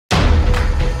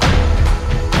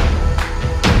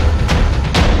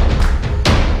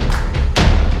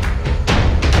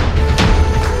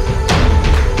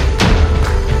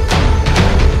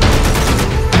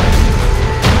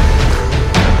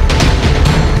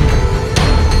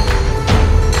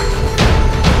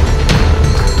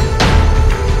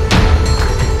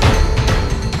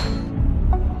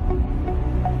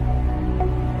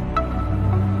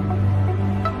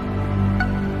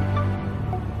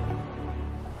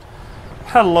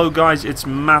Hello guys, it's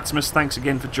Matsimus. Thanks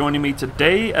again for joining me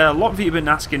today. A lot of you have been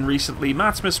asking recently,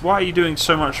 Matsimus, why are you doing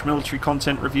so much military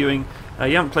content reviewing?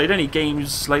 You haven't played any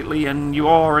games lately and you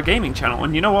are a gaming channel,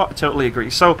 and you know what, I totally agree.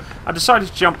 So I decided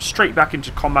to jump straight back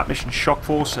into Combat Mission Shock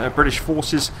Force, British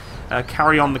Forces,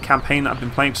 carry on the campaign that I've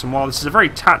been playing for some while. This is a very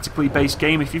tactically based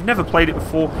game. If you've never played it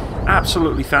before,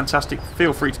 absolutely fantastic.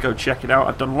 Feel free to go check it out.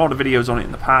 I've done a lot of videos on it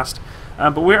in the past.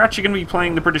 But we're actually going to be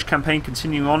playing the British campaign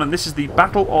continuing on, and this is the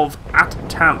Battle of At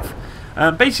Tanf.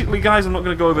 Basically, guys, I'm not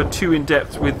going to go over too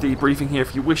in-depth with the briefing here.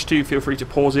 If you wish to, feel free to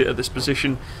pause it at this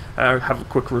position, have a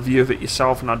quick review of it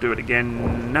yourself, and I'll do it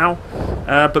again now.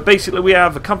 But basically, we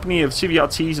have a company of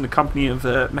CVRTs and a company of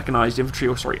mechanized infantry,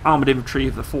 or sorry, armoured infantry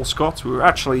of the 4 Scots, who were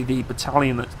actually the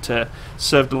battalion that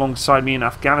served alongside me in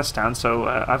Afghanistan, so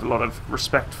I have a lot of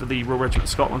respect for the Royal Regiment of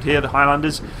Scotland here, the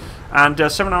Highlanders. And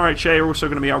 7 RHA are also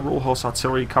going to be our Royal Horse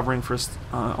Artillery covering for us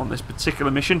on this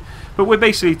particular mission. But we're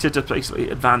basically to basically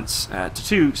advance to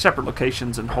 2 separate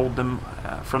locations and hold them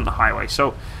from the highway.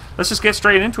 So let's just get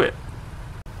straight into it.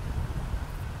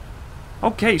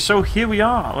 Okay, so here we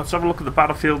are. Let's have a look at the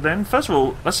battlefield then. First of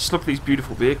all, let's just look at these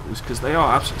beautiful vehicles because they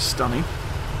are absolutely stunning.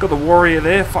 Got the Warrior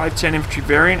there, 510 infantry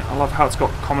variant. I love how it's got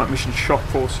Combat Mission Shock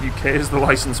Force UK as the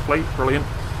license plate. Brilliant.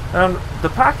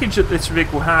 The package that this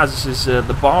vehicle has is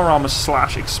the bar armor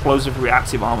 / explosive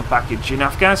reactive armor package. In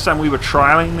Afghanistan, we were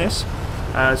trialing this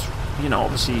as, you know,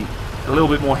 obviously a little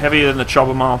bit more heavier than the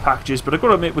chopper armor packages. But I've got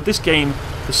to admit, with this game,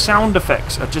 the sound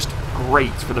effects are just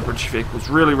great for the British vehicles.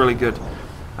 Really, really good.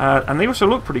 And they also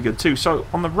look pretty good too. So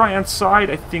on the right hand side,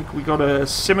 I think we got a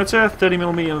Scimitar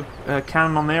 30mm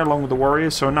cannon on there, along with the Warrior.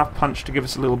 So enough punch to give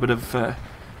us a little bit of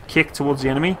kick towards the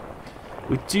enemy.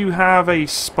 We do have a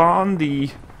Spartan, the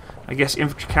I guess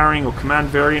infantry carrying or command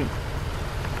variant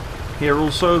here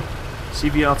also.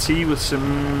 CVRT with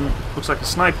some, looks like a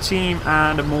sniper team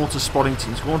and a mortar spotting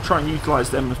team. So we'll try and utilise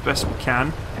them as best we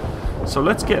can. So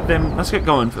let's get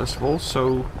going first of all.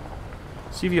 So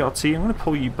CVRT, I'm going to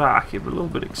pull you back. You're a little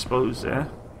bit exposed there.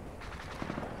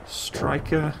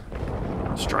 Spartan,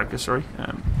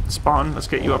 let's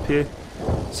get you up here.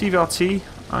 CVRT,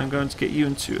 I'm going to get you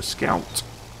into a scout.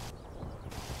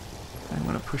 I'm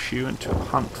going to push you into a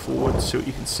hunt forward so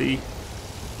you can see.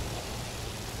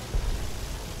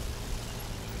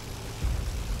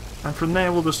 And from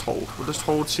there we'll just hold. We'll just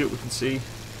hold, see what we can see.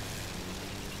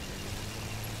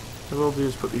 What we'll do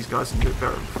is put these guys into a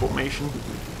better formation.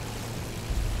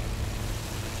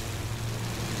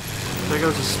 There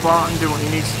goes a Spartan doing what he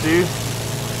needs to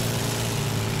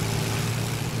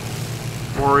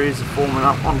do. Warriors are forming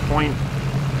up on point.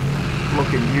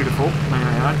 Looking beautiful, may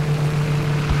I add.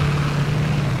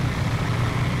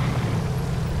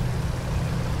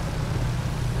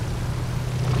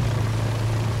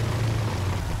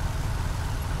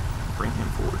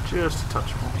 Just a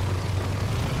touch more.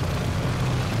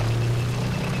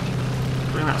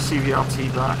 Bring that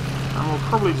CVRT back, and we'll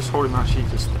probably just hold him actually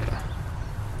just there.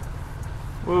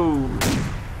 Whoa.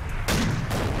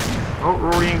 Oh,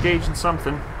 we're already engaged in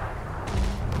something.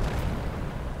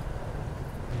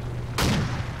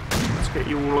 Let's get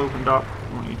you all opened up.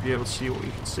 I want you to be able to see what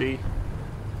you can see.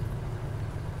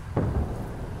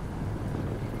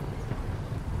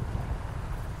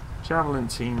 Javelin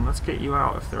team, let's get you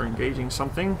out if they're engaging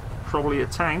something. Probably a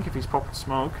tank if he's popping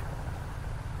smoke.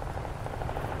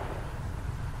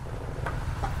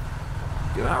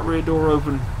 Get that rear door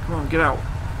open. Come on, get out.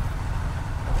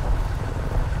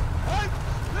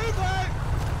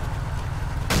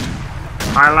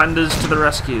 Highlanders to the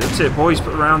rescue. That's it, boys.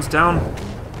 Put the rounds down.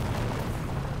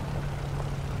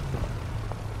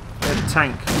 There's a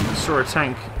tank. I saw a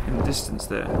tank in the distance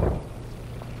there.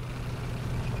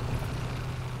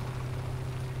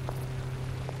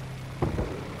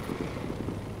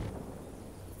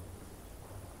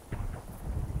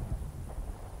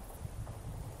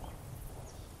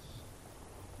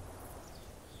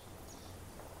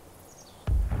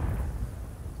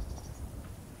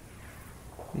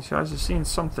 These guys are seeing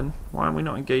something. Why are we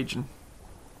not engaging?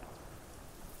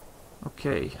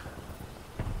 Okay.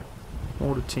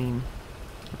 Mortar team.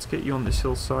 Let's get you on this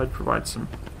hillside. Provide some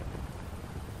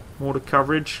mortar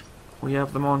coverage. We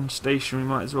have them on station. We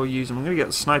might as well use them. I'm going to get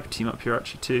the sniper team up here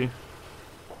actually too.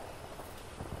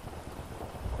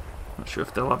 Not sure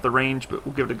if they'll have the range, but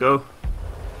we'll give it a go.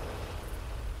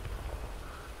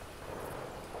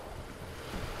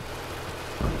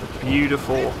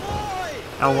 Beautiful.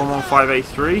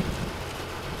 L115A3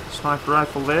 sniper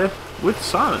rifle there with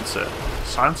silencer.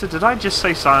 Silencer? Did I just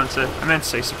say silencer? I meant to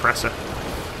say suppressor.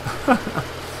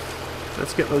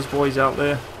 Let's get those boys out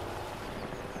there.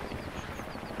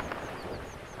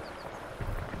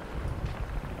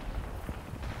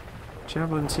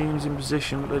 Javelin team's in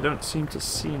position, but they don't seem to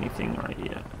see anything right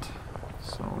yet.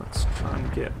 So let's try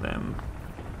and get them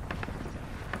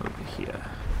over here.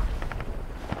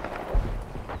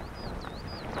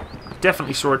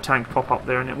 Definitely saw a tank pop up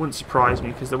there, and it wouldn't surprise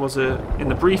me because there was in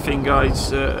the briefing,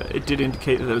 guys, it did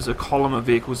indicate that there was a column of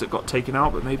vehicles that got taken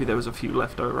out, but maybe there was a few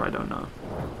left over, I don't know.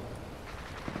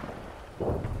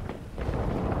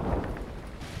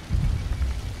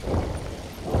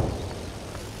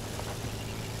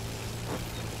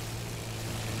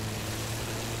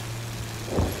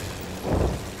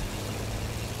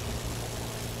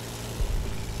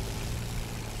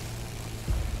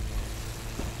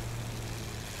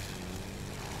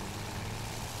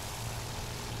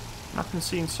 Nothing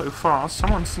seen so far.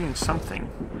 Someone's seen something.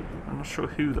 I'm not sure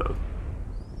who though.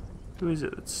 Who is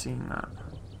it that's seen that?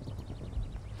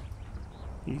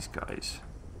 These guys.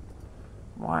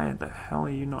 Why the hell are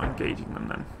you not engaging them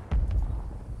then?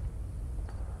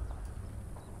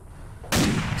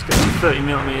 Let's get the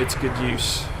 30mm to good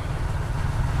use.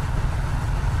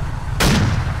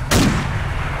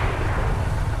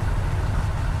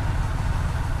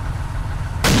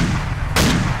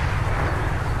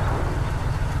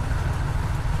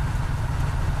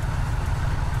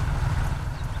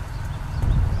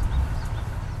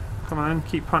 Come on,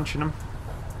 keep punching them.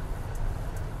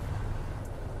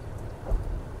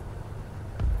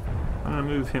 I'm going to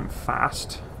move him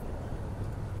fast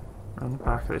around the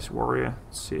back of this warrior,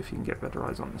 see if he can get better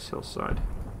eyes on this hillside.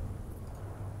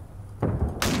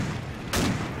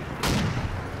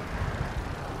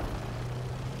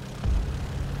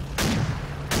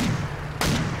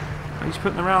 He's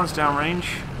putting the rounds down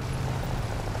range.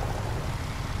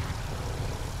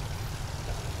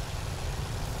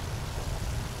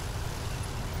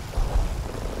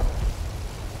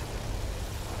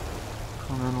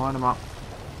 Line them up.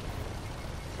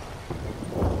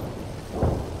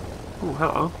 Oh,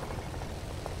 hello.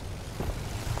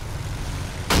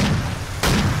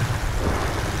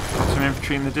 Got some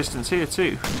infantry in the distance here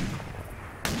too.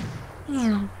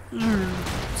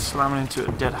 Slamming into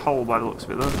a dead hole by the looks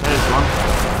of it though. There's one.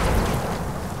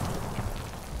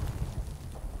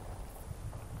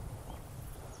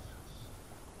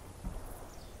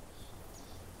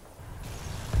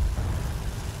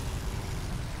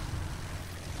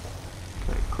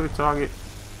 Clear target.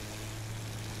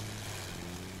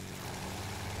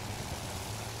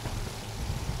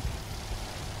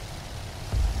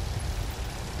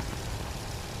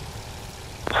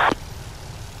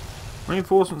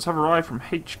 Reinforcements have arrived from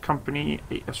HQA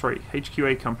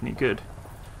company. Good.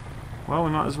 Well,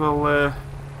 we might as well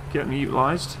get them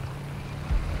utilised.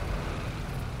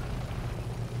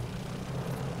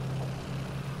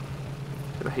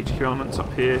 Get the HQ elements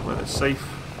up here where they're safe.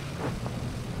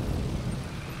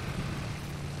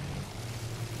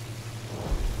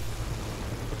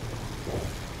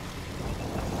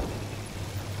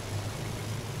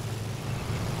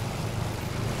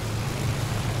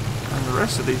 The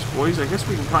rest of these boys, I guess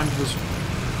we can kind of just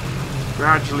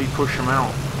gradually push them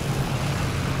out.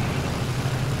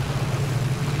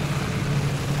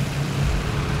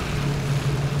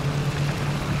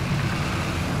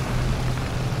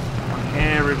 Want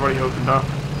everybody opened up,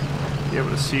 be able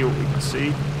to see what we can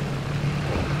see.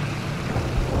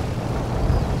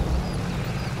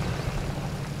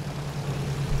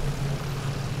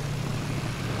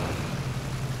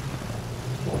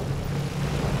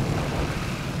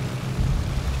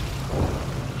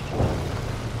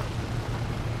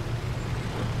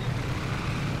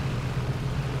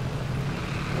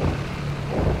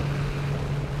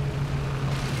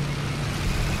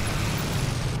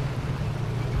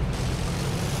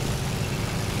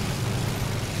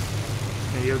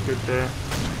 You're good there.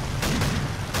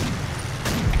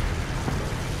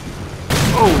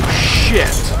 Oh shit!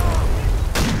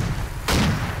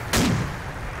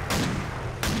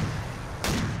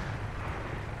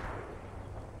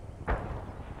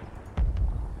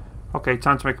 Okay,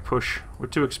 time to make a push. We're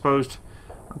too exposed.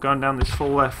 I'm going down this full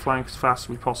left flank as fast as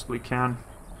we possibly can.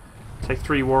 Take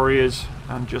 3 warriors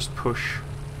and just push.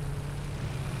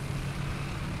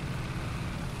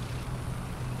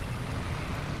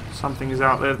 Something is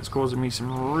out there that's causing me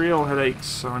some real headaches,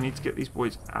 so I need to get these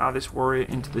boys out of this warrior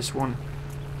into this one.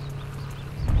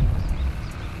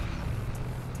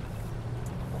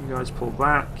 You guys pull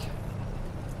back.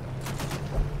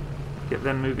 Get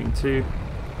them moving too.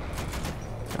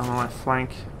 Down the left flank.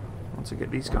 I want to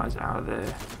get these guys out of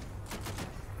there.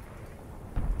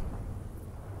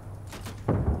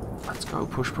 Let's go,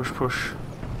 push, push, push.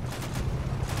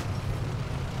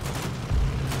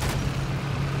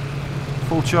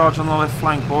 Full charge on the left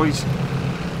flank, boys.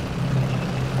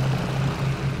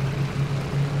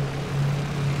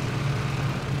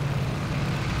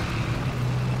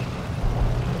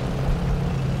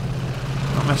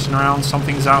 messing around.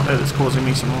 Something's out there that's causing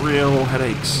me some real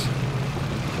headaches.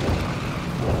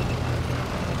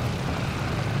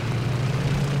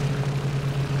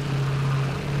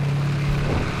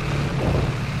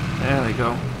 There they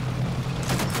go.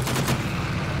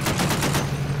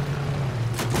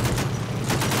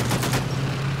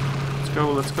 Let's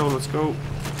go, let's go, let's go.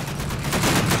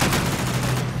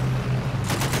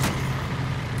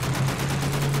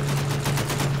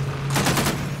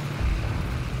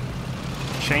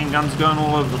 Chain guns going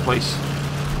all over the place.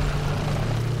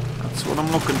 That's what I'm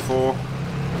looking for.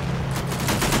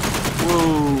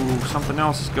 Whoa, something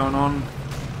else is going on.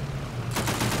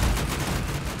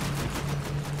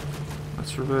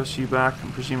 Let's reverse you back.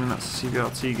 I'm presuming that's the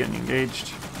CVLT getting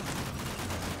engaged.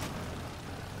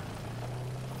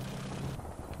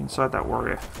 Inside that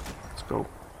warrior. Let's go.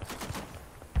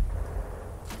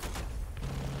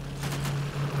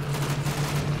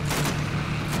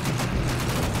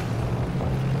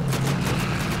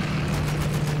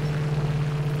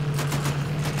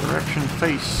 Direction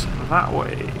face that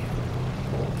way.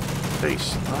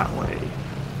 Face that way.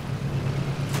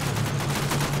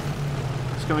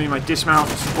 It's going to be my dismount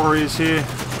warriors here.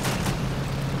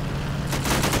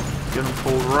 Get them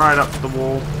pulled right up to the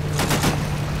wall.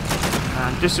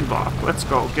 And disembark. Let's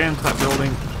go. Get into that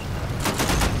building.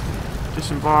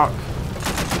 Disembark.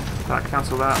 That,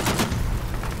 cancel that.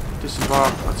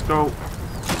 Disembark. Let's go.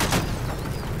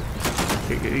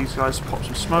 Okay, get these guys to pop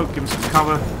some smoke, give them some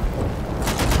cover.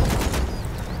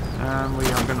 And we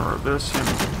are going to reverse him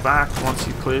back once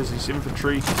he clears his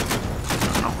infantry.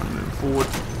 I'm not going to move forward.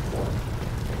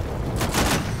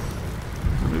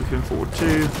 Move him forward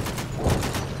too.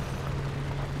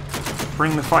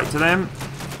 Bring the fight to them.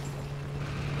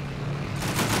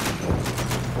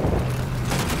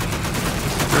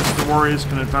 The rest of the warriors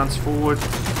can advance forward.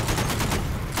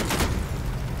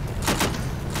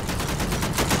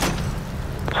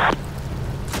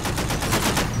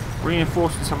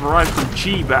 Reinforcements have arrived from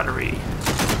G Battery.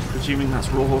 Presuming that's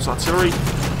Raw Horse Artillery.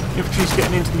 Infantry's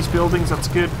getting into these buildings, that's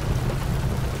good.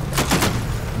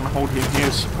 I'm going to hold him here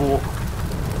as support.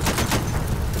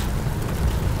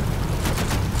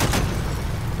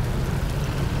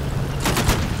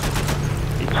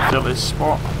 He can fill his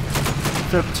spot.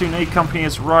 3rd Platoon A Company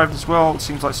has arrived as well. It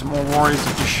seems like some more warriors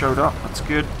have just showed up, that's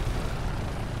good.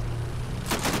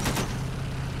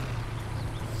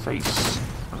 Face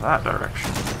that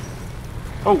direction.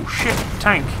 Oh shit,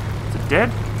 tank. Is it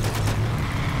dead?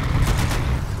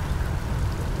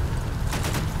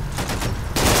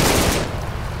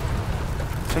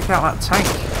 Take out that tank.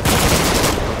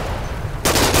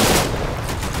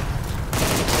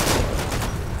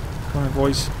 Come on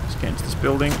boys, let's get into this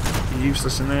building. You're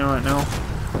useless in there right now.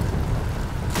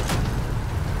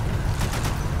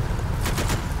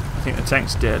 I think the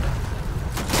tank's dead.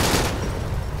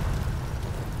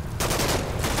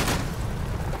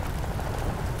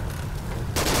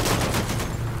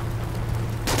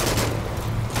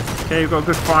 Okay, we've got a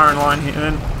good firing line here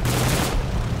then.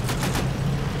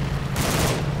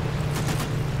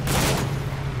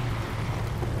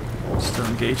 Still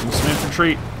engaging some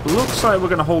infantry. Looks like we're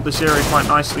going to hold this area quite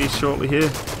nicely shortly here.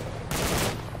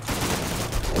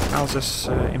 How's this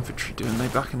infantry doing? Are they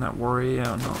back in that warrior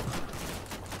or not?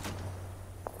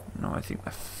 No, I think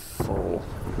they're full.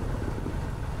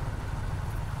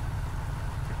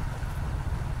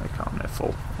 They can't, they're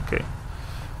full. Okay.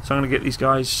 So I'm going to get these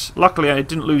guys. Luckily I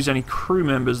didn't lose any crew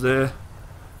members there.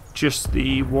 Just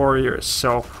the warrior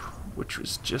itself, which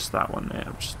was just that one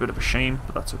there. Which is a bit of a shame,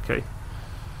 but that's okay.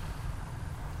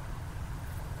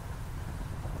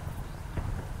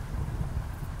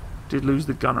 Did lose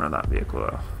the gunner of that vehicle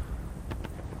though.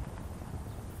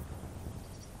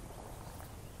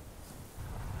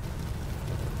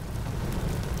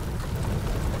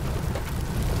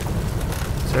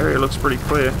 This area looks pretty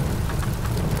clear.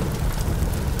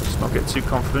 Let's not get too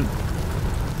confident.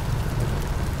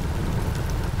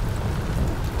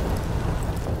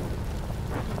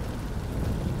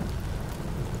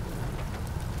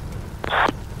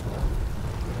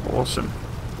 Awesome.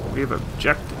 We have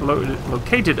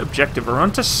located objective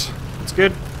Orontis. That's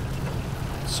good.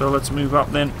 So let's move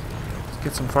up then. Let's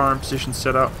get some firing positions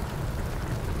set up.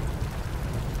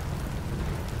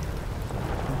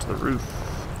 Onto the roof.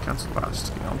 Cancel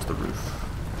last. Get onto the roof.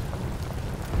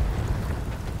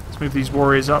 Let's move these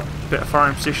warriors up. Better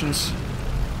firing positions.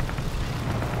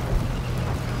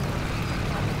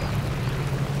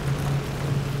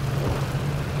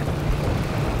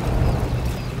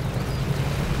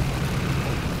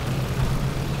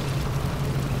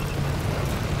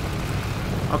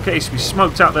 Okay, so we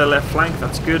smoked out their left flank,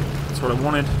 that's good. That's what I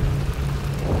wanted.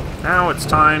 Now it's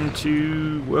time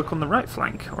to work on the right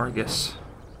flank, or I guess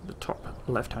the top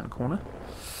left-hand corner.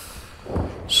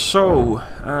 So,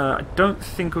 I don't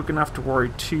think we're going to have to worry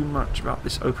too much about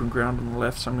this open ground on the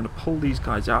left, so I'm going to pull these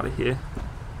guys out of here.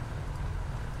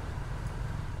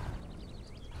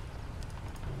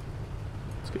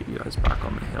 Let's get you guys back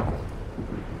on the hill.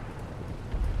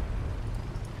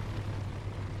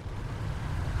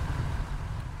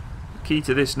 The key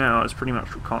to this now is pretty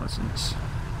much reconnaissance.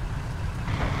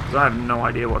 Because I have no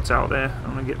idea what's out there.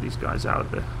 I'm going to get these guys out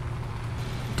of the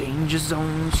danger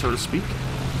zone, so to speak.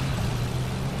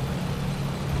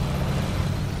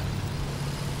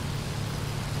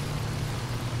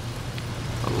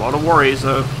 A lot of warriors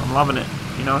though, I'm loving it.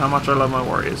 You know how much I love my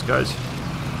warriors, guys.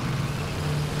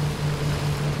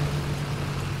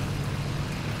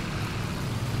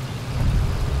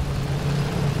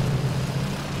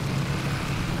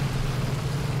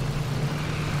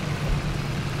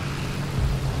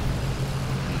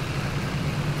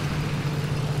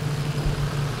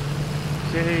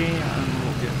 Okay, and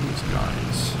we'll get these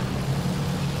guys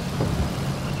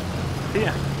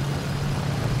here.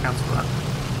 Cancel that.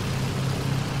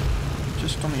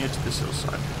 Just on the edge of this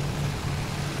hillside.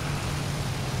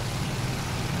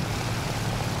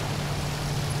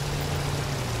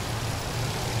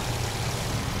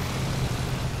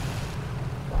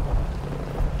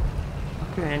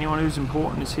 Okay, anyone who's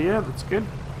important is here, that's good.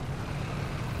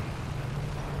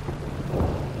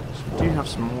 So we do have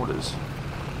some mortars.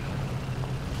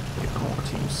 Get the mortar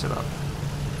teams set up.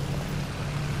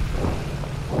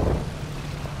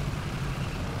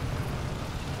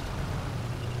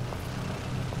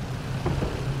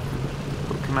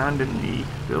 Command in the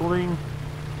building.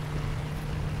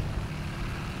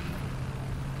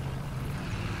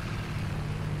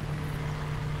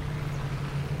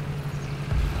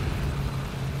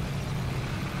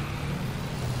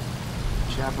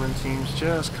 Javelin team's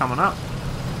just coming up.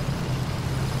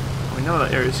 We know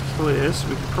that area's clear, so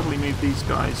we can probably move these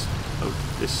guys over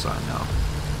to this side now.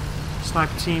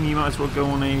 Sniper team, you might as well go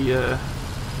on a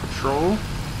patrol.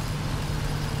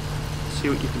 See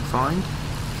what you can find.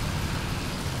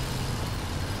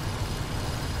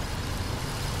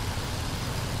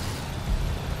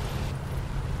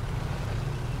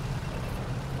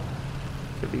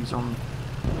 Get these on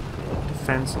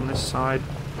defense on this side.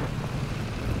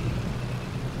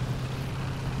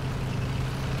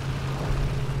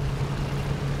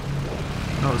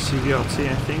 Another CVLT,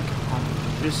 I think, on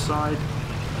this side.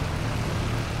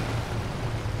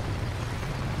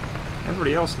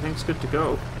 Everybody else, I think, is good to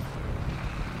go.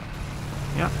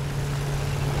 Yeah.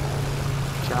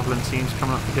 Javelin team's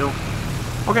coming up the hill.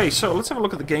 Okay, so let's have a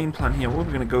look at the game plan here. What are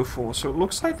we going to go for? So it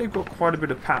looks like they've got quite a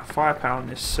bit of firepower on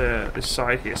this this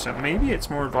side here. So maybe it's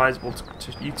more advisable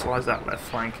to utilize that left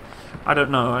flank. I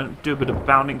don't know. I do a bit of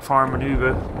bounding fire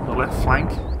maneuver on the left flank.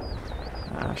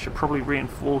 I should probably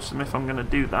reinforce them if I'm going to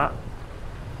do that.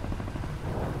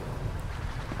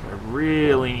 I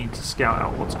really need to scout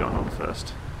out what's going on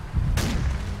first.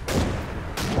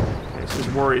 Okay, so this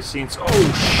warrior scenes.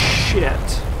 Oh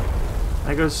shit!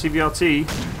 There goes CVLT.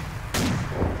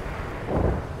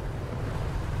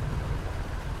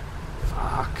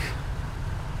 Fuck.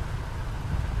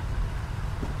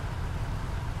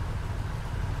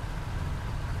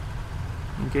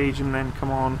 Engage him then,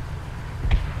 come on.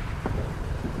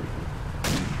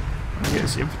 Get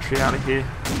this infantry out of here.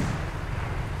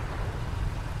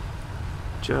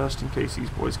 Just in case these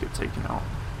boys get taken out.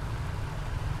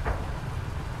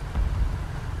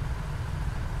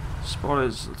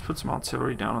 Spotters, let's put some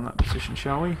artillery down on that position,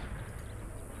 shall we?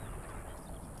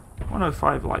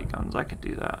 105 light guns, I can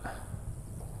do that.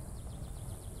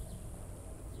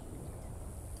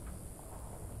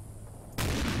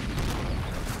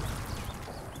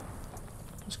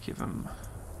 Just give them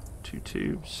 2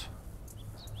 tubes.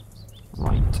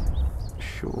 Right,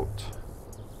 short,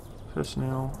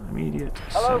 personnel, immediate.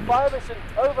 Hello, send. fire mission,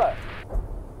 over.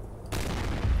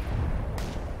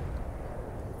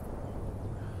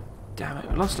 Damn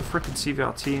it, we lost a frickin'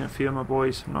 CVLT and a few of my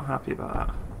boys. I'm not happy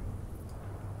about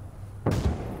that.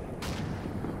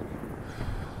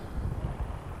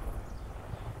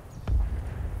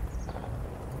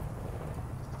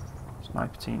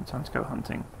 Sniper team, time to go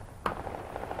hunting.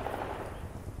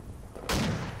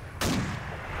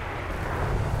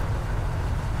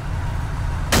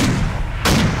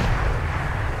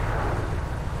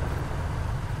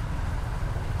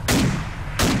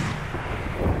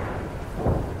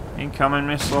 Incoming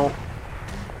missile.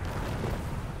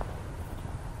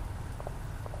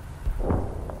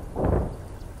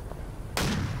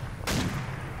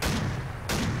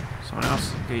 Someone else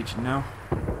is engaging now.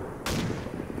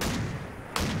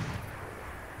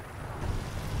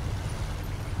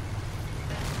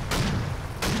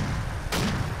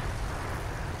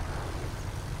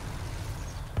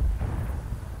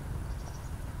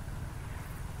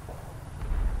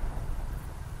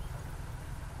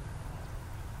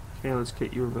 Okay, let's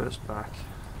get you reversed back.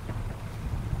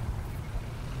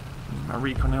 My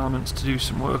recon elements to do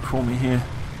some work for me here.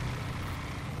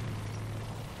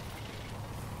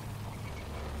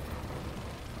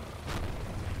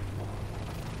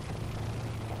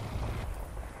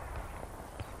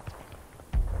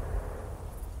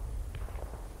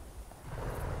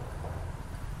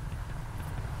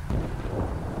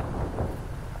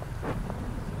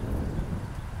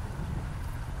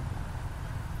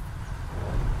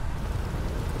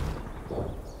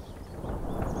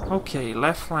 Okay,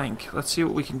 left flank. Let's see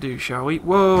what we can do, shall we?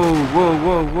 Whoa, whoa,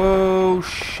 whoa, whoa,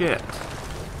 shit.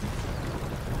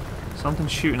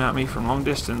 Something's shooting at me from long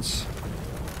distance.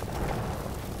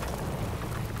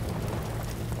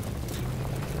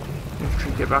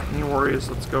 Infantry, get back in your warriors,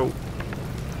 let's go.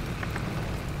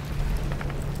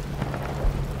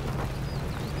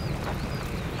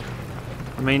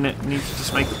 The main needs to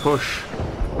just make the push.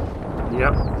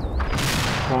 Yep.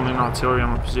 Calling in artillery on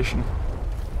my position.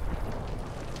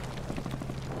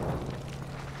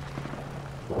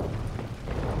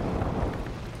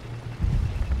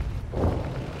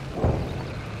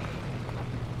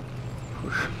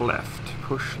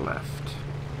 Push left.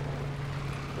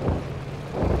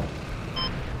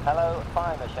 Hello,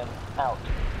 fire mission out.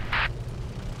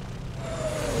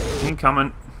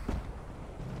 Incoming.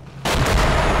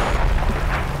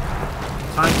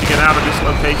 Time to get out of this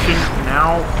location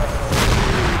now.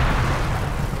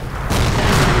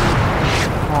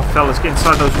 Oh, fellas, get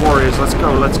inside those warriors. Let's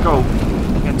go, let's go.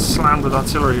 I'm getting slammed with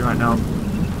artillery right now.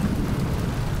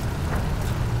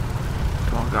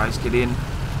 Come on, guys, get in.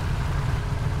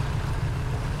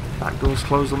 Back door's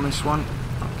closed on this one.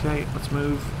 Okay, let's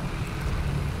move.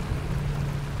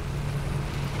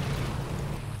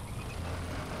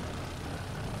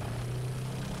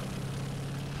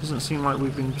 Doesn't seem like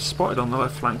we've been spotted on the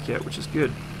left flank yet, which is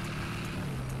good.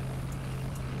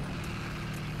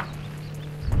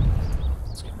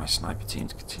 Let's get my sniper team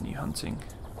to continue hunting.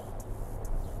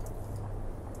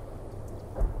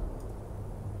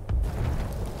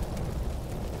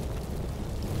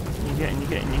 You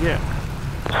get.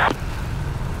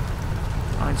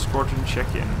 9 squadron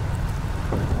check-in.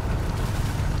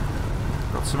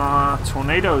 Got some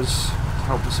tornadoes to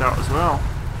help us out as well,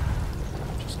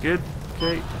 which is good.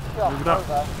 Okay, move it up.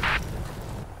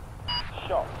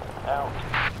 Shot out.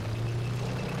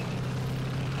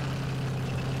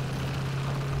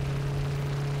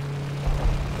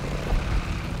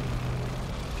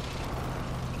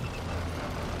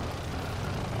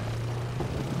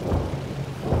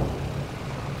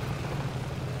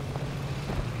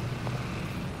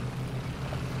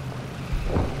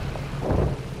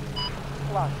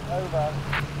 Over.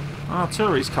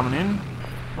 Artillery's coming in.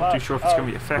 Not too sure if it's going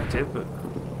to be effective, but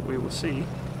we will see.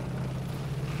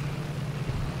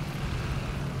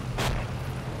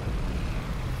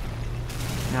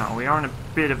 Now, we are in a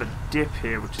bit of a dip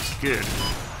here, which is good.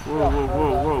 Whoa, whoa,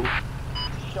 whoa, whoa.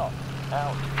 Shot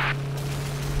out.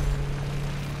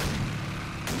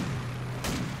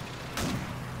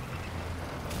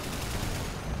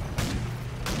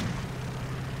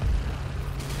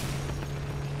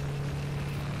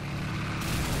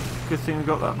 Good thing we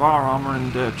got that bar armor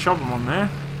and chop 'em on there.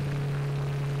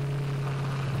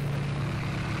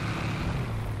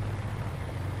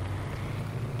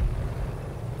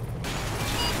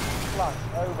 Flash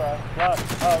over. Flash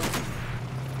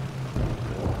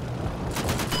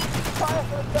Fire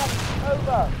for effect.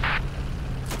 Over.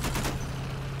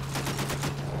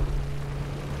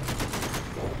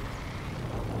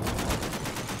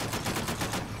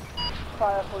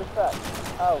 Fire for effect.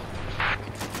 Out.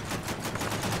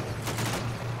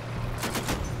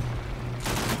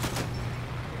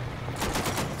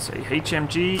 Say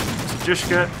HMG,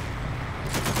 Zajushka.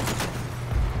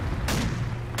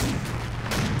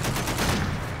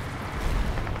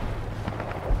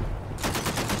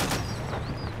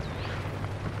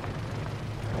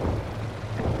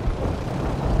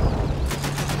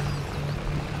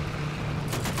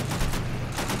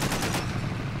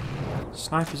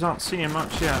 Snipers aren't seeing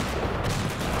much yet.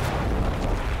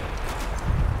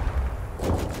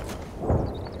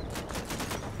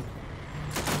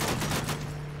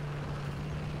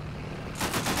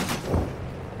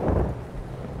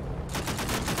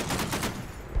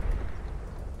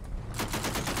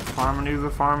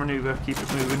 Fire maneuver, keep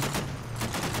it moving.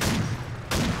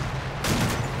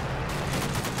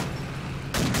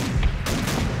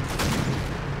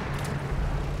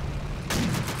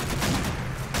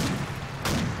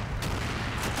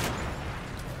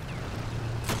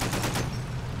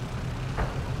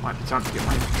 Might be time to get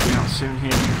my infantry out soon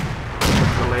here.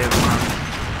 The layer of the land.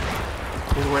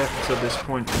 All the way up until this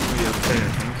point will be okay,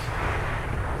 I think.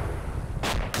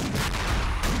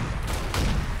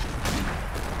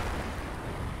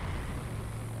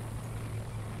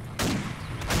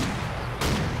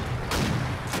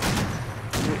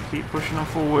 Keep pushing them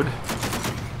forward.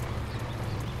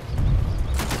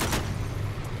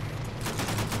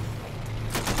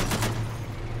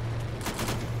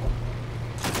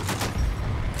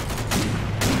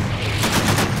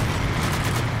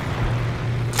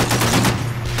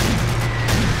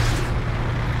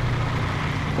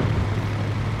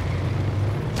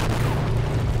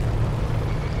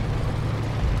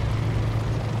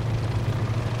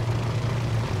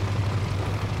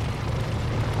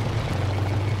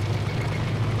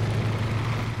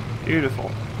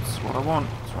 Beautiful. That's what I want.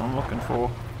 That's what I'm looking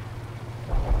for.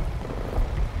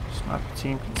 Sniper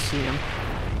team can see him.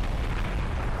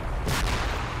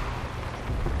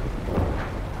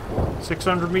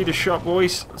 600-meter shot,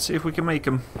 boys. Let's see if we can make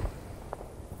him.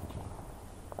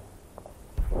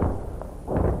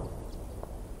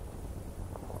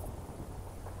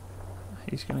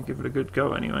 He's going to give it a good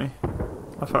go anyway.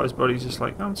 I thought his buddy's just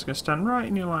like, I'm just going to stand right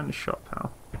in your line of shot,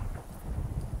 pal.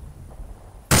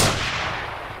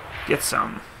 Get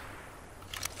some.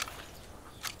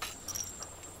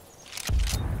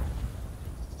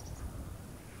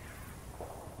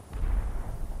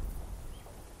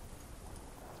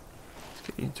 Let's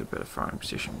get you into a better firing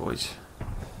position, boys.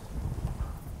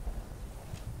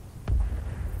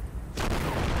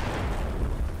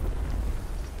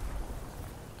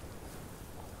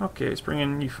 Okay, let's bring in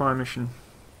a new fire mission.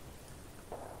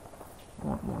 I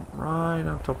want one right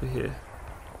on top of here.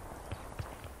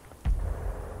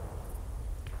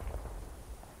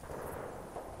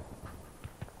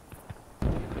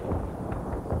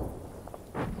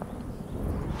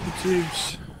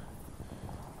 Tubes,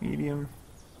 medium,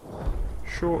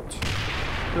 short,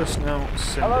 personnel,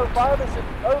 send. Hello, fire mission,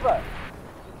 over.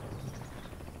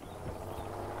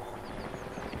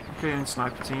 Okay, and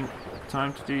sniper team,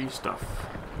 time to do your stuff.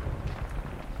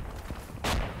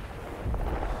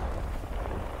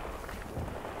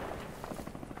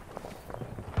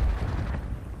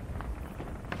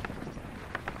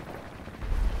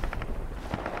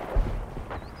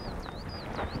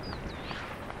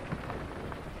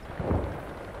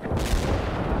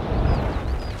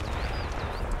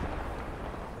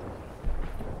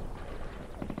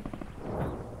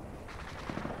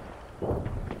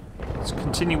 Let's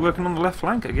continue working on the left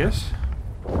flank, I guess.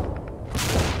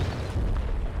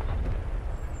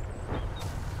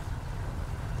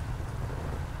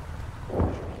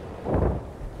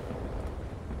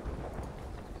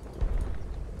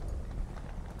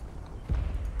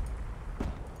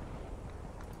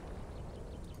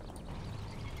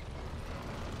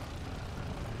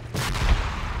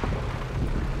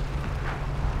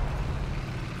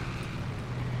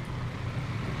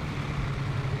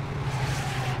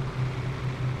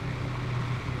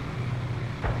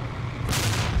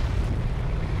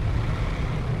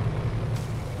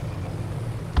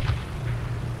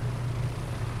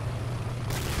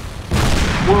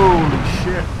 Holy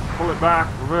shit. Pull it back.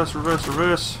 Reverse, reverse,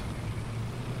 reverse.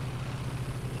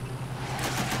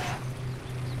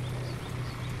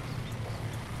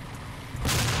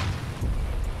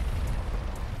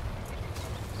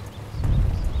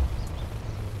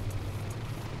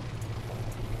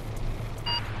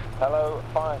 Hello,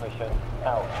 fire mission,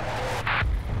 out.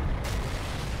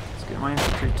 Let's get my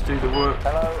infantry to do the work.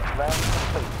 Hello, round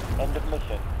complete. End of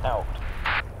mission, out.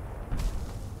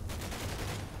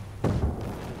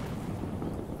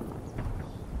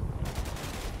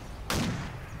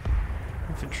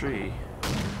 Infantry.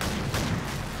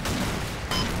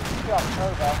 Shot,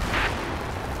 over.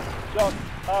 Shot,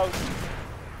 out.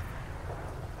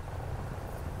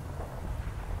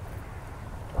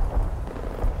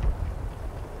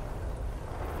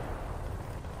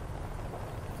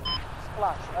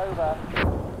 Splash, over.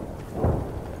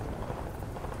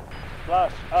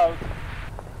 Splash, out.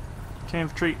 Okay,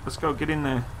 infantry, let's go, get in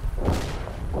there.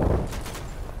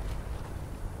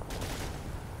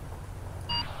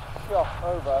 Shot,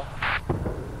 over.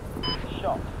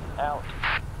 Shot, out.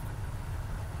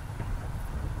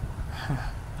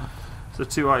 So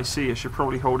 2 IC, I should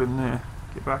probably hold him there.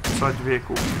 Get back inside the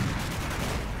vehicle.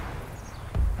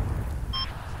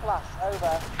 Splash,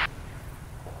 over.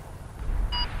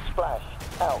 Splash,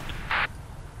 out.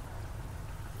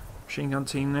 Machine gun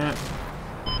team there.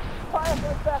 Fire for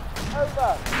effect,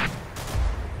 over.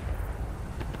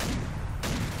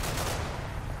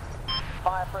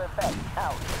 Fire for effect,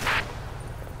 out.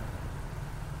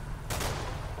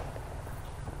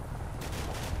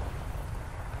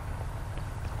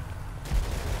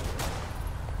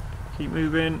 Keep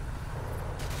moving.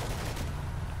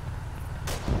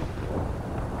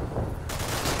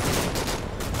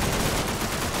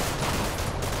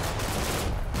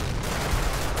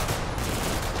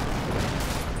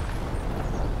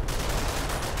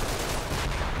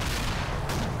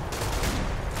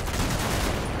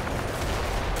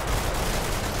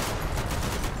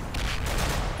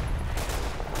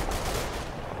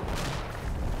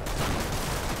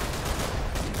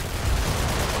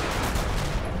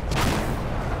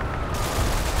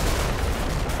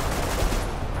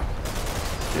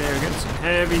 some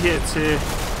heavy hits here.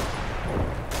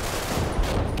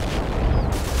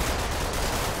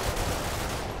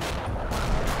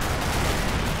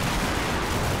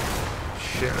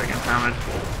 Shit, they're getting hammered.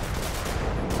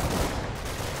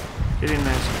 Get in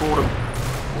there, support them.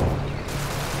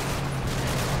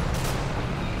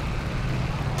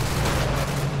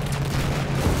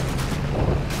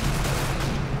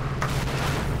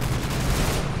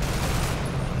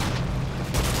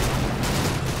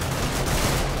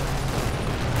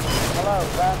 Hello,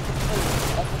 round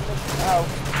 16. That's the mission out.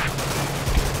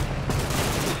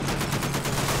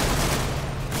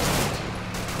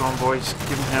 Come on, boys.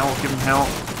 Give them hell, give them hell.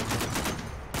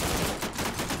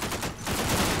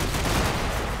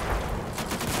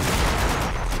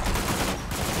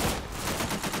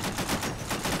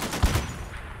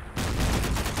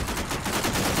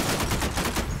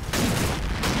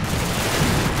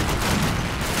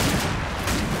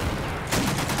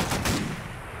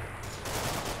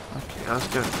 Let's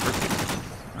go.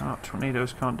 Oh,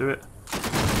 tornadoes can't do it.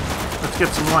 Let's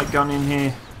get some light gun in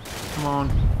here. Come on.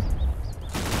 We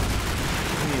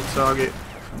need a target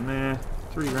from there.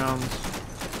 3 rounds.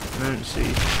 Emergency.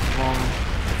 1.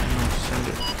 And we'll send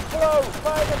it. Hello,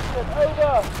 fire mission,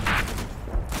 over.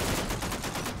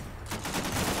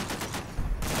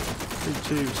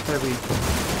 3 2s, heavy,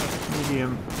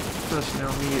 medium,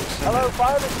 personnel, immediate. Hello,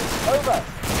 fire mission, over.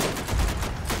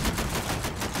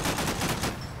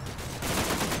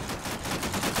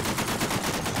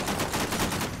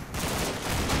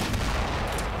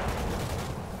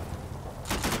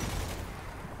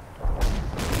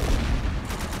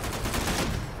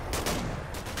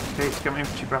 Okay, let's get my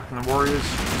infantry back on the warriors.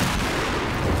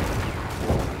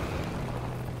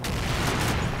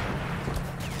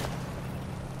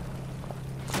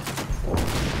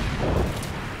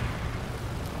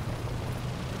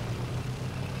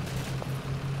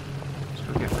 Let's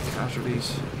go get my casualties.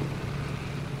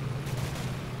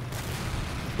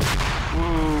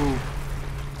 Whoa!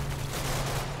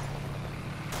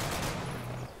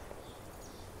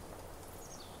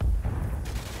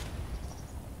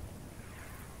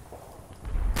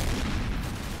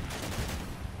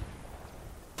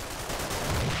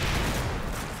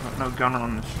 No gunner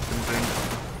on this thing.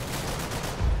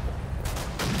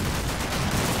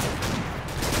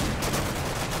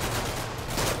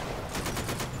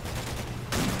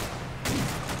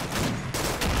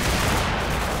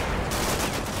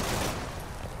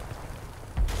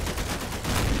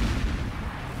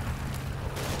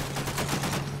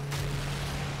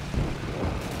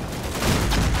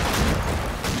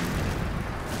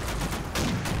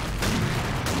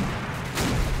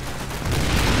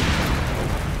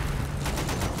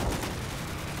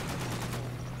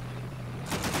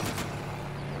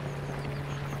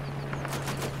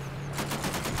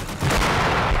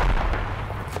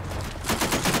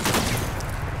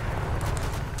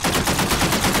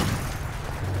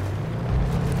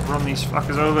 Run these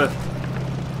fuckers over.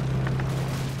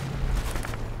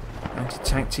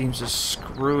 Anti-tank teams are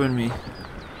screwing me.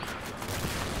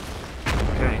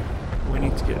 Okay, we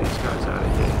need to get these guys out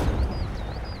of here.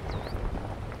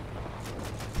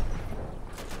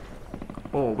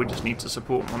 Or we just need to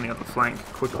support them on the other flank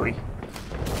quickly.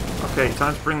 Okay,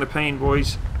 time to bring the pain,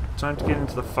 boys. Time to get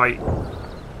into the fight.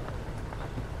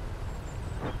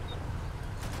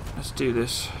 Let's do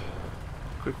this.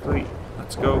 Quickly.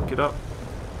 Let's go. Get up.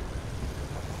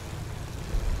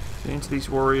 Get into these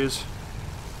warriors.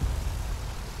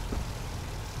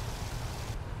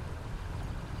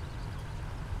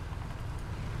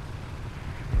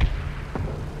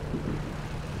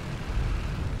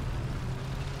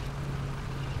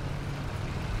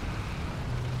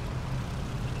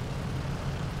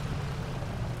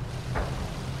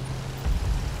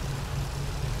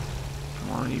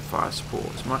 Come on, I need fire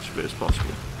support, as much of it as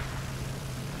possible.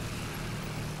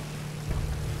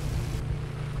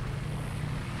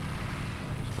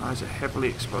 Guys are heavily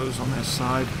exposed on their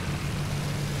side.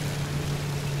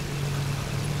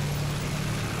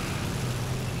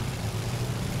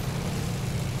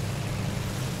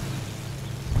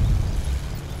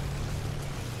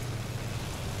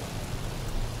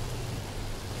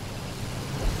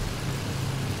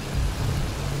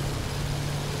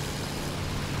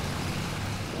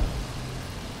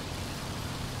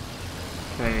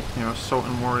 Okay, assault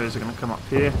and warriors are going to come up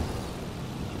here.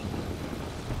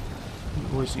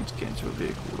 Always need to get into a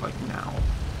vehicle like now.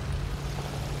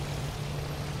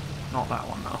 Not that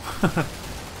one though.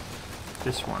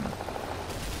 This one.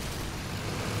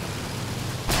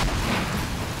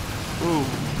 Ooh,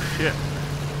 shit.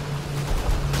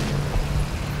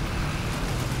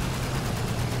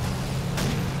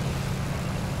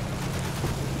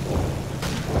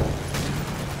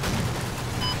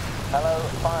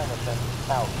 fire mission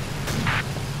out.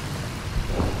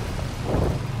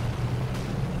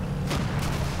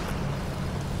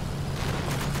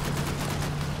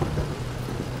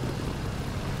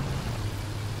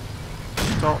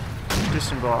 Stop.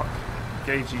 Disembark.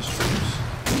 Engage these troops.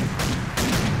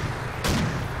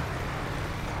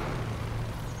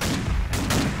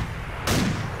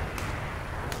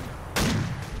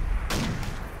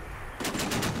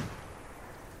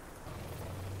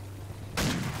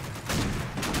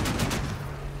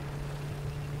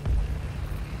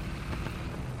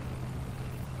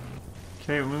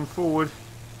 Okay, we're moving forward.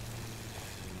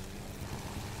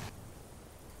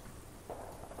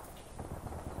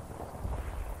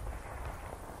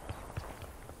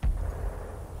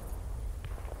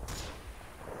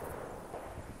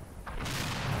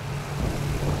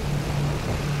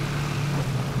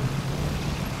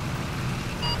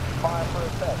 Fire for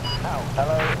effect out.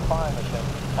 Hello, fire mission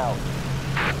out.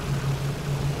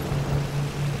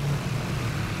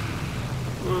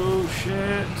 Oh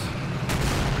shit.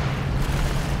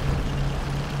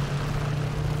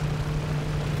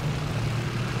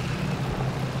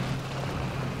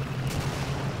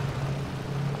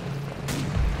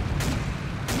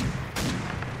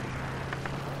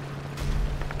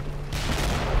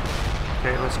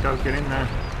 Okay, let's go get in there.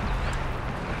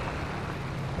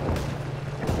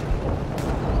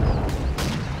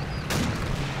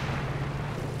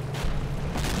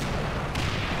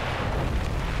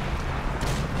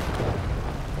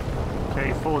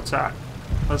 Okay, full attack.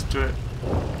 Let's do it.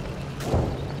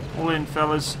 All in,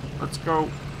 fellas. Let's go.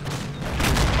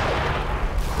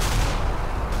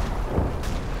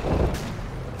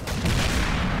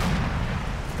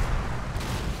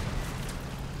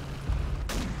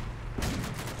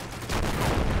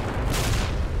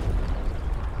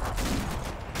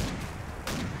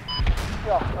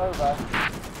 Shot over.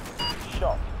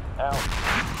 Shot out.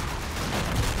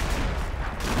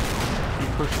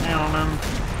 Keep pushing in on them.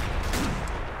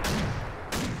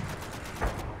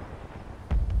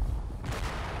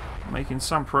 Making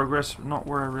some progress, but not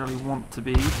where I really want to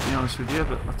be honest with you,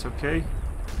 but that's okay.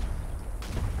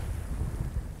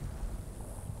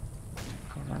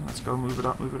 Come on, let's go, move it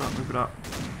up, move it up, move it up.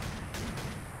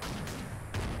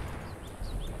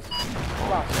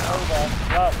 Shot over.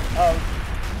 Shot out.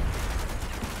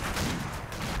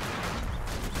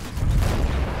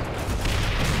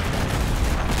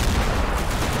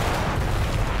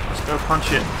 Let's go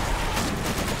punch it.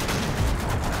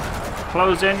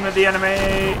 Close in with the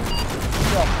enemy.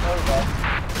 Shot over.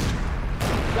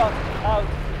 Shot out.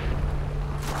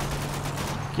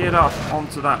 Get up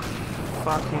onto that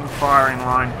fucking firing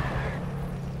line.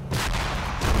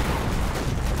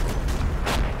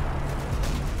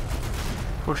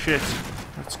 Push it.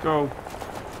 Let's go.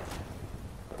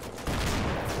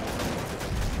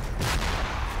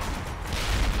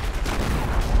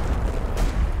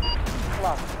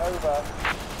 Flash over.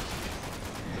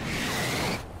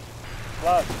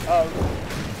 Flash out.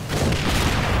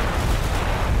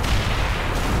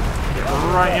 Get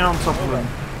right in on top of them.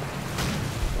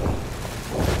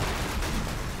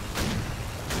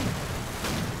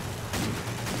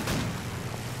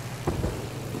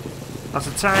 That's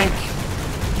a tank.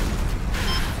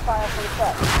 Fire for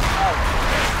effect out.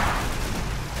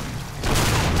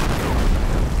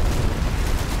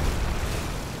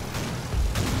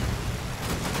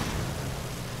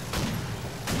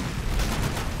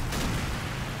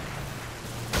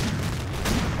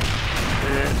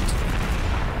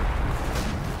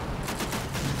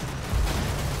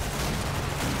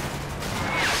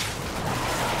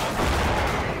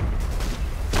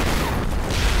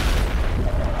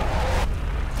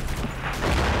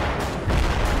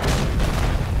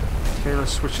 Okay,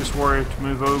 let's switch this warrior to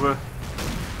move over.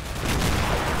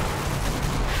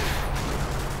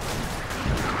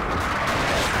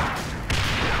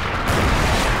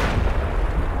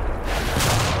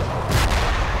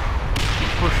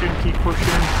 Keep pushing, keep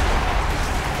pushing.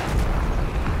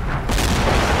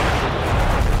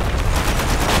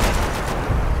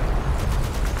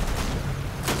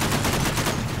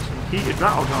 Some heated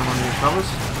battle going on here,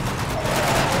 fellas.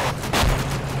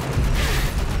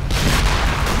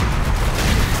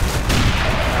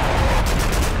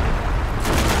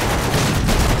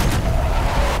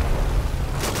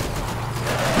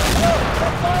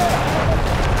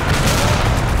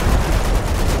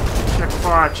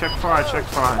 Check fire, check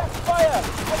fire. Fire!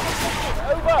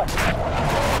 Over!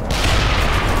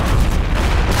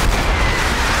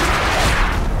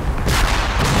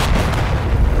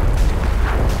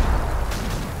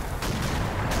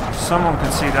 Someone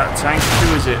can see that tank.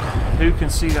 Who is it? Who can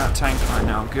see that tank right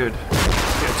now? Good.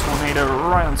 Let's get a tornado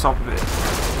right on top of it.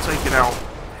 take it out.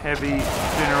 Heavy,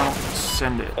 general,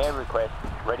 send it. Air request,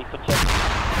 ready for check.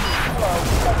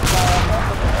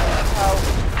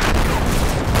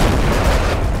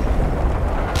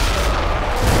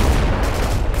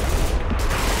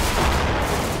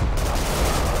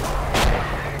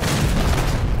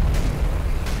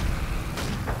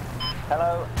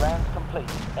 Hello, hello, round complete.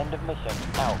 End of mission.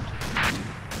 Out.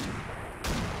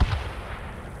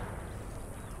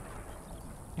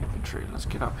 Infantry, let's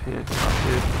get up here, get up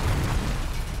here.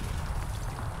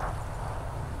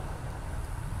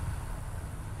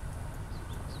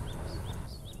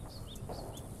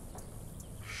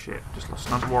 Shit, just lost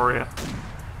another warrior.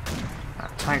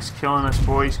 That tank's killing us,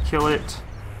 boys. Kill it.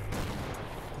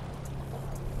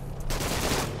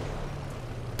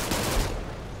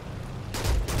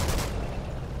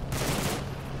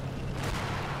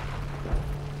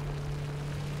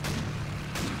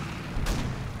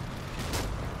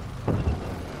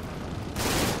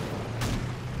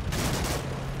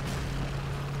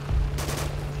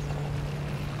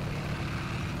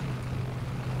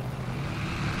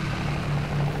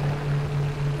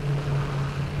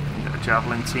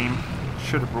 Javelin team.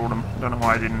 Should have brought them. Don't know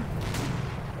why I didn't.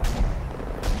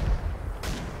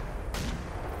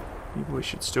 You boys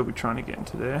should still be trying to get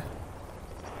into there.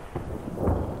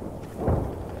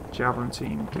 Javelin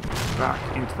team, get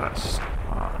back into that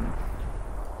Spartan.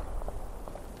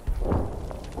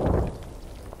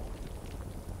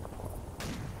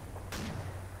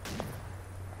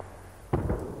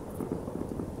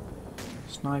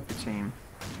 Sniper team.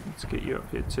 Let's get you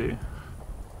up here too.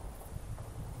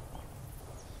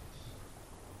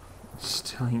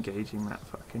 Still engaging that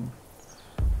fucking...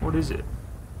 What is it?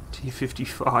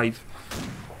 T-55.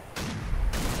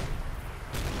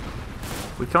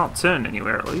 We can't turn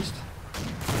anywhere at least.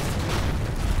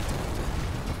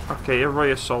 Okay,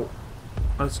 everybody assault.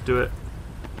 Let's do it.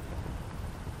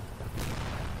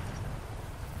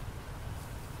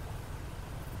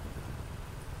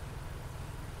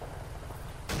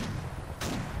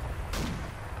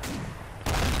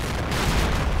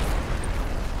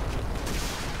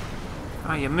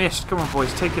 Ah, you missed. Come on,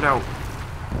 boys, take it out.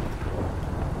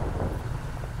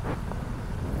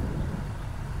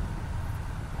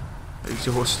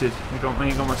 Exhausted. They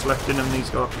ain't got much left in them, these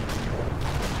got. Oh,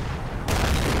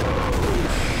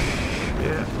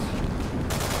 shit.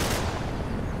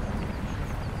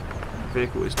 The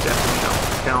vehicle is definitely out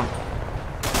of count.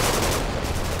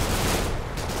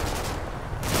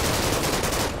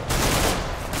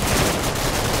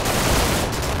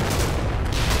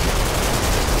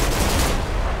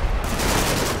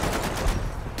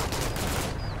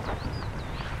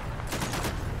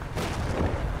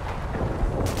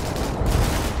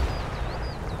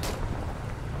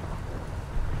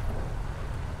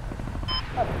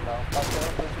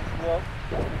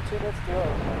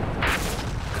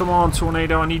 Come on,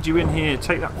 Tornado, I need you in here.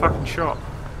 Take that fucking shot.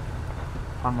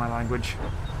 On my language.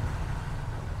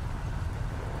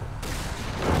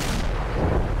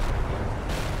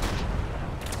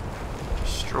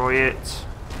 Destroy it.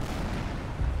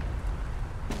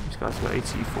 These guys got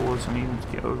AT4s, I need them to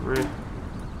get over it.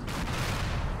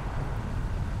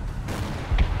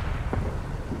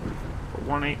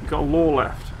 Got a law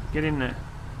left. Get in there.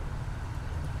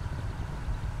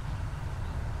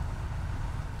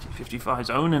 G55's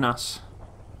owning us.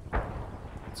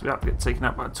 So we have to get taken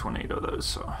out by a tornado though,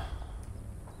 so.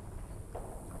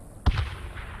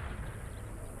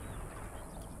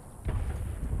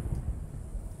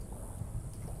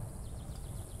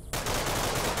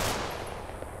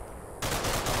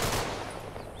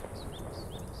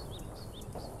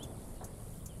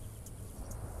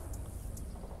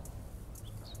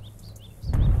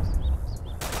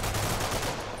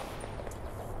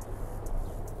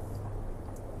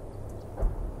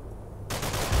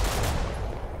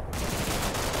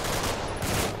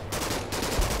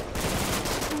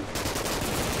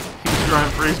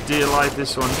 Trying for his dear life,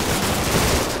 this one.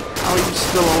 How are you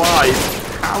still alive?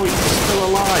 How are you still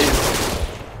alive?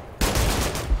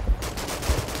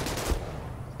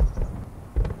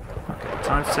 Okay,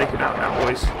 time to take it out now,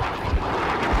 boys.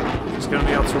 It's gonna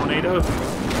be our tornado.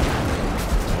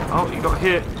 Oh, he got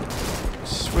hit.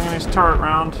 Swinging his turret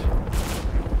round.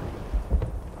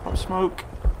 Pop smoke.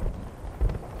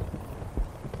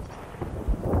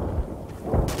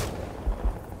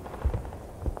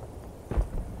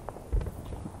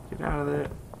 Out of there.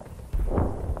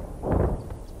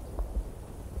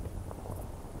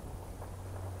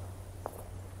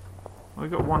 We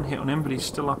got one hit on him, but he's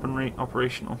still up and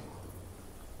operational.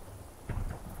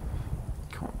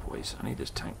 Come on, boys! I need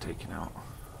this tank taken out.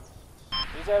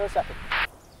 Reserve a second.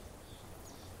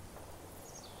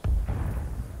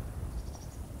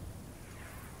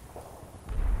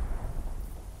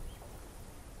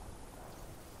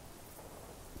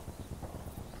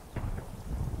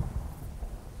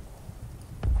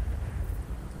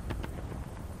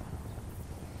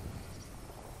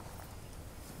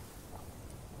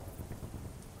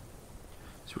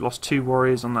 So we lost 2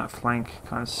 warriors on that flank.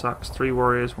 Kind of sucks. 3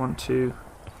 warriors. 1, 2.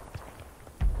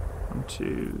 1,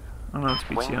 2. Oh no, it's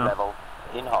Wing BTR. level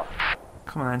in hot.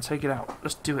 Come on then, take it out.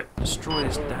 Let's do it. Destroy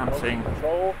this damn thing.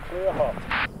 Control, clear hot.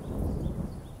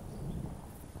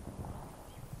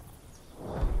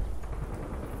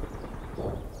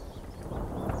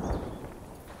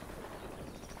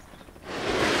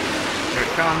 Here it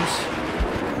comes.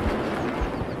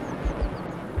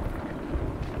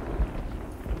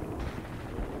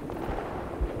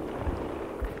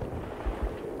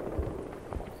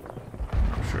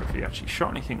 Not sure if he actually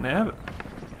shot anything there, but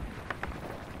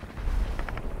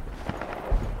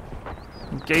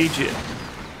engage it.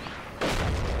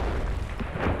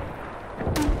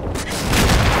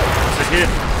 That's a hit.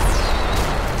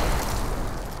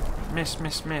 Miss,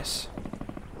 miss, miss.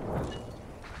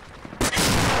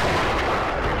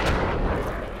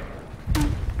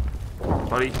 Come on,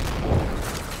 buddy.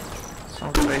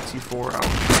 Someone got 84 out.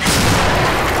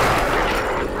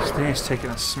 This thing is taking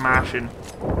a smashing.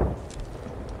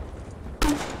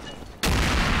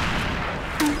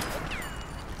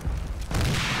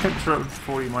 Throw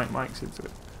 40 mics into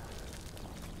it.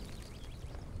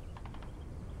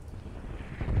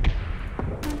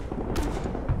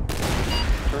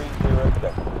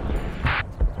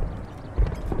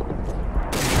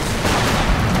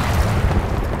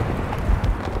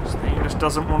 This thing just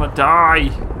doesn't want to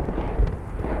die.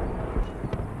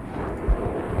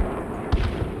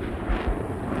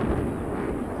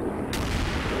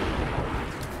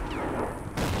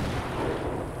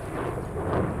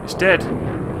 It's dead.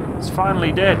 It's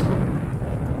finally dead.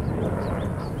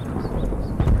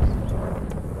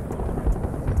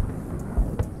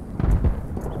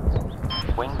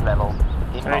 Wing level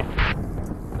in Okay, hot.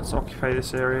 let's occupy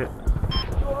this area.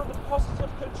 You're under positive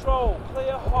control.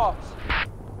 Clear hot.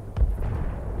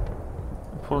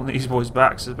 I'm pulling these boys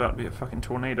back, so there's about to be a fucking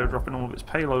tornado dropping all of its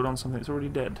payload on something that's already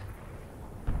dead.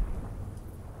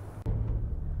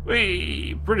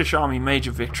 Whee! British Army major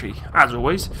victory, as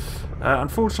always.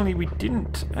 Unfortunately, we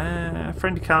didn't.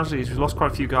 Friendly casualties, we lost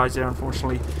quite a few guys there,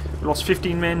 unfortunately. We lost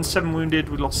 15 men, 7 wounded,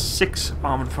 we lost 6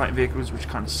 armoured fighting vehicles, which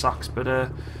kind of sucks,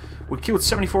 but we killed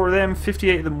 74 of them,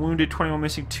 58 of them wounded, 21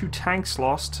 missing, 2 tanks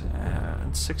lost,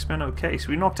 and 6 men okay. So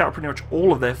we knocked out pretty much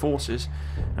all of their forces.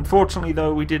 Unfortunately,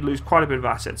 though, we did lose quite a bit of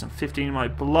assets, and 15 of my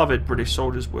beloved British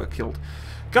soldiers were killed.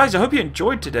 Guys, I hope you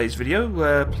enjoyed today's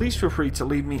video. Please feel free to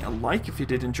leave me a like if you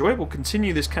did enjoy it. We'll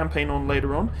continue this campaign on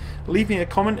later on. Leave me a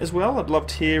comment as well. I'd love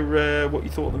to hear what you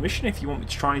thought of the mission, if you want me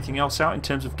to try anything else out in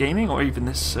terms of gaming, or even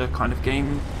this kind of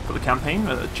game for the campaign,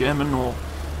 German or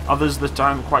others that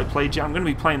I haven't quite played yet. I'm going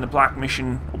to be playing the Black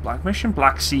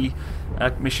Sea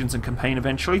missions and campaign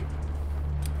eventually.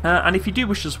 And if you do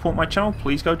wish to support my channel,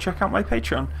 please go check out my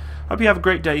Patreon. Hope you have a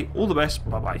great day. All the best.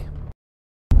 Bye-bye.